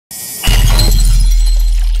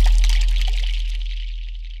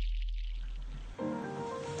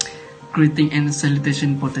Greeting and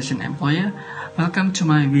salutation potential employer. Welcome to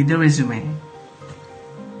my video resume.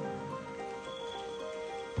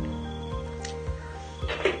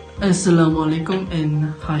 Assalamualaikum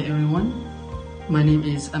and hi everyone. My name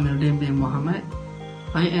is Amiruddin bin Mohamad.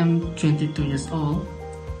 I am 22 years old.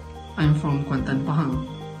 I'm from Kuantan, Pahang.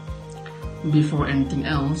 Before anything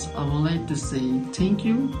else, I would like to say thank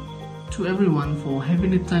you to everyone for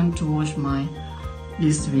having the time to watch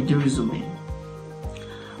this video resume.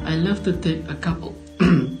 I love to take a couple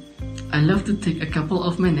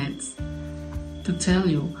of minutes to tell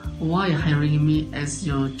you why hiring me as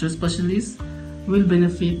your job specialist will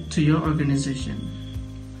benefit to your organization.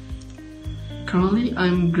 Currently,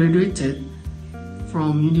 I'm graduated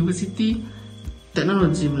from University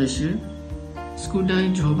Technology Malaysia, Skudai,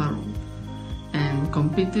 Johor Bahru, and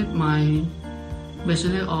completed my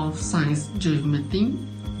Bachelor of Science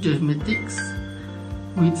Geomathematics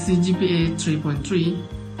with CGPA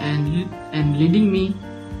 3.3 and leading me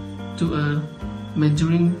to a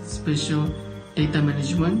majoring special data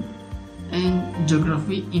management and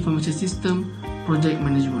geography information system project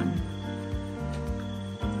management.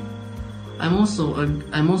 I'm also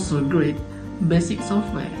great basic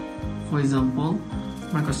software, for example,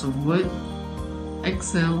 Microsoft Word,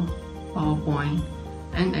 Excel, PowerPoint,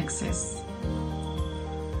 and Access.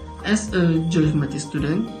 As a geomathematics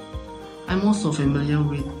student, I'm also familiar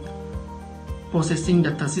with processing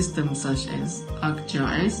data systems such as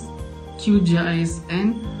ArcGIS, QGIS,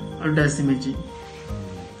 and ARDAS imaging.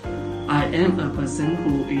 I am a person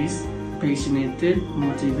who is passionate,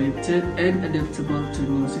 motivated, and adaptable to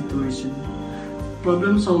new situations.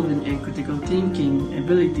 Problem solving and critical thinking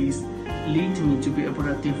abilities lead me to be a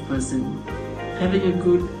productive person. Having a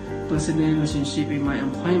good personal relationship in my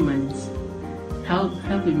employment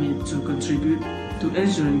helping me to contribute to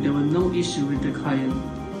ensuring there were no issue with the client.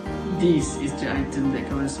 This is the item that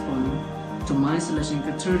corresponds to my selection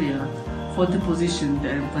criteria for the position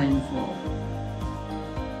that I'm applying for.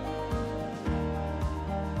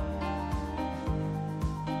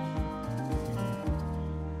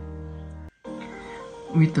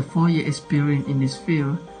 With a 4-year experience in this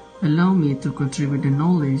field, allow me to contribute the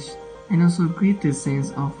knowledge and also greater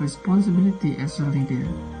sense of responsibility as a leader.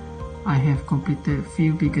 I have completed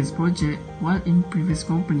few biggest projects while in previous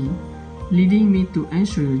company, leading me to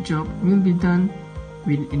ensure the job will be done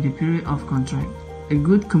within the period of contract. A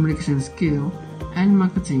good communication skill and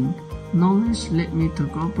marketing knowledge led me to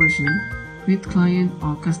cooperation with client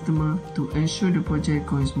or customer to ensure the project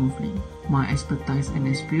goes smoothly. My expertise and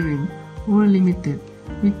experience were limited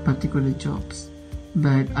with particular jobs,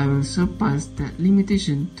 but I will surpass that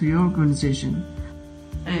limitation to your organization.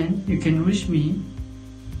 And you can reach me